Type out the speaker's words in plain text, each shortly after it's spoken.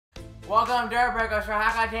Welcome, Dirtburger, so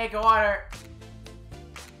how can I take your order?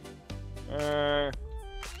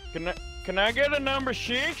 Can I get a number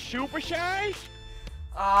 6, super size?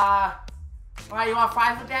 Alright, you want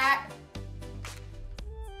fries with that?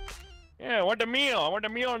 Yeah, I want the meal. I want the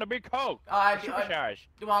meal and a big Coke. Super size.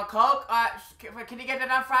 You want Coke? Can you get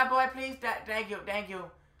that on fry boy, please? Thank you. Do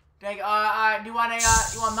you want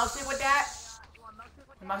milkshake with that?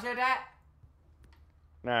 Milkshake with that?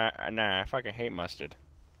 Nah, I fucking hate mustard.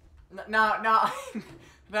 No, a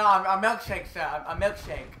milkshake, sir. A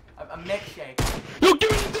milkshake. A milkshake. You give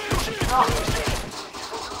me the damn shit! Oh.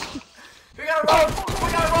 We gotta roll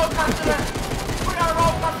customer!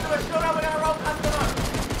 Shoot up, we gotta roll customer!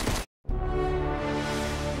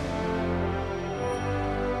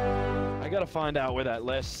 I gotta find out where that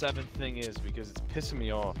last 7th thing is because it's pissing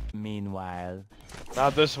me off. Meanwhile.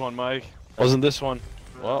 Not this one, Mike. Wasn't this one.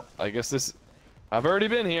 Well, I guess this... I've already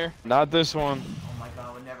been here. Not this one. Oh my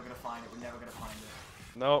god, we're never gonna find it.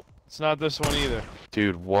 Nope, it's not this one either.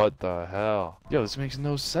 Dude, what the hell? Yo, this makes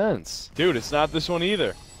no sense. Dude, it's not this one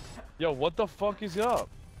either. Yo, what the fuck is up?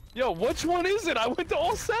 Yo, which one is it? I went to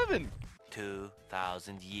all 7.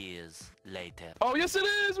 2,000 years later. Oh, yes it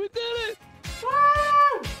is! We did it!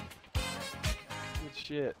 Woo! Good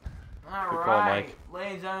shit. Alright,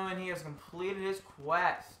 ladies and gentlemen, he has completed his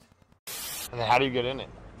quest. And then how do you get in it?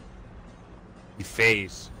 You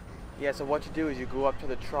phase. Yeah, so what you do is you go up to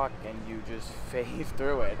the truck and you just phase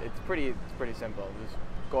through it. It's pretty simple. Just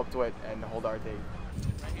go up to it and hold RT.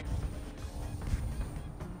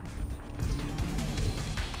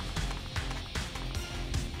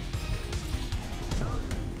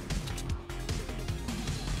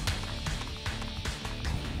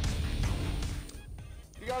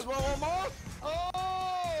 You guys want one more?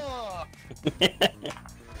 Oh!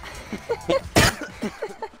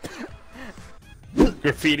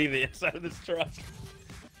 Graffiti the inside of this truck.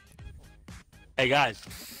 Hey guys.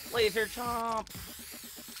 Laser chomp.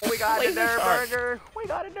 We got a Dirtburger. We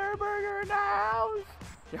got a Dirtburger in the house.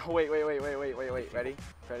 Yo, wait. Ready?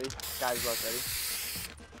 Guys, look, ready?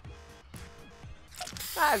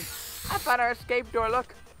 Guys, I found our escape door.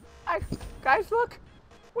 Look. Guys, look.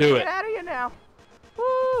 We can get out of here now.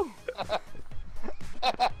 Woo!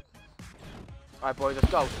 Alright, boys, let's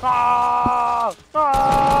go. Oh!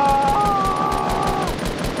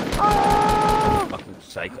 Fucking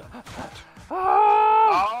psycho.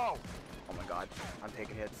 Oh my god, I'm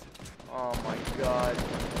taking hits. Oh my god.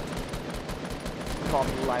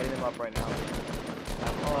 I'm lighting him up right now.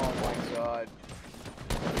 Oh my god.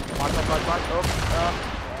 Watch. Oh,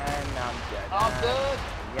 and I'm dead. I'm dead.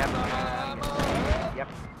 Yep.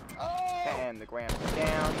 And the ground is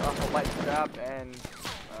down. Oh, the lights are up, and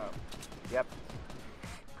yep.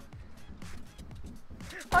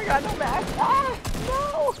 I got no match. Ah,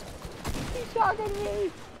 no! He's shocking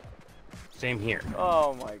me. Same here.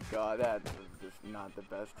 Oh my god, that was just not the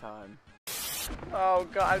best time. Oh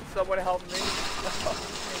god, someone help me.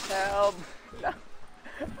 No. Help. No.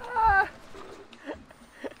 Ah.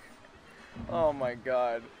 Oh my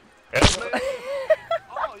god.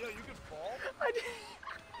 Oh, yo, you can fall? I did.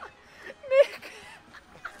 Nick.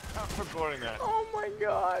 I'm recording that. Oh my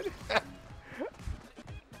god.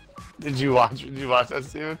 Did you watch that,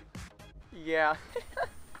 Steven? Yeah.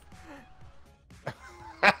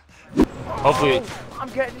 Hopefully. Oh, I'm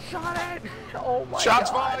getting shot at. Oh my Shots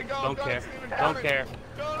god. fired. Go. Don't care.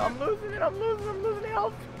 I'm losing it. I'm losing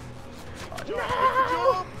health.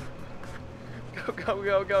 No.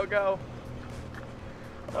 Go.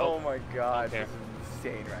 Oh my god. This is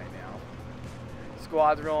insane right now.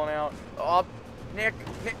 Squad's rolling out. Oh, Nick.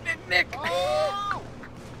 Oh!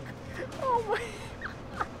 Oh my.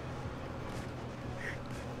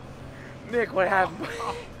 Nick, what happened?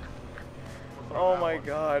 Oh my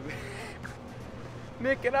god.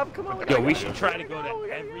 Nick, get up, come on. Yo, we should try to go to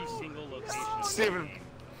every single location. Steven,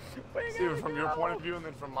 from your point of view and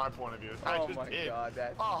then from my point of view. Oh my god,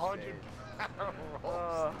 that's 100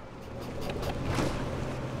 rolls.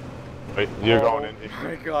 Wait, you're going in. Oh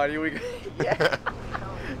my god, here we go. Yeah.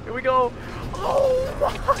 Here we go. Oh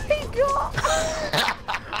my god.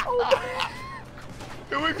 Oh my.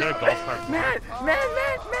 Here we go. Matt,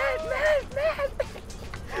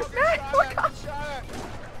 look up.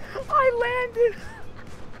 I landed.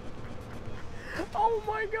 Oh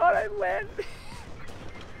my god, I landed.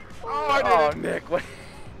 Oh, I did it. Nick, what?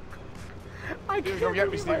 I Steven, come get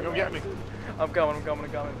me, Steven, come get me. I'm coming.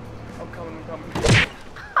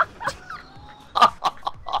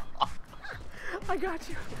 I got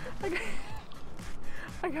you.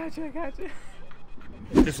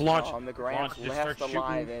 Just launch. On the ground, just left start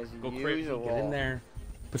alive shooting. as Go usual. crazy. Get in there.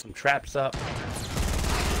 Put some traps up.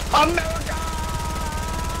 America!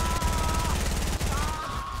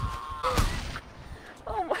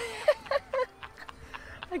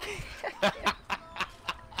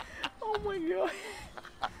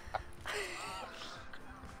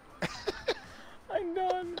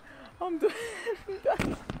 I'm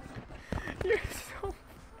done. You're so.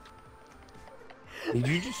 Did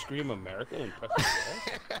you just scream America and press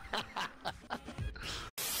the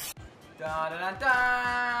Da da da da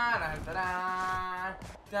da da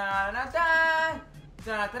da da da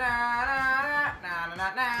da da da na na na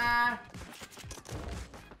na.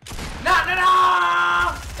 No, no, no!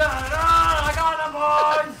 No, no, no! I got them,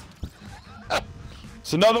 boys!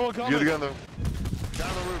 It's another one coming. You're the gun though.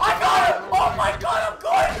 I got him! Oh my god, I'm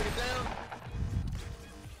good!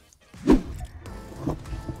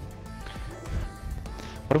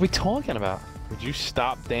 What are we talking about? Would you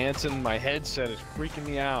stop dancing? My headset is freaking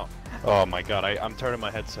me out. Oh my god, I'm turning my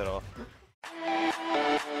headset off.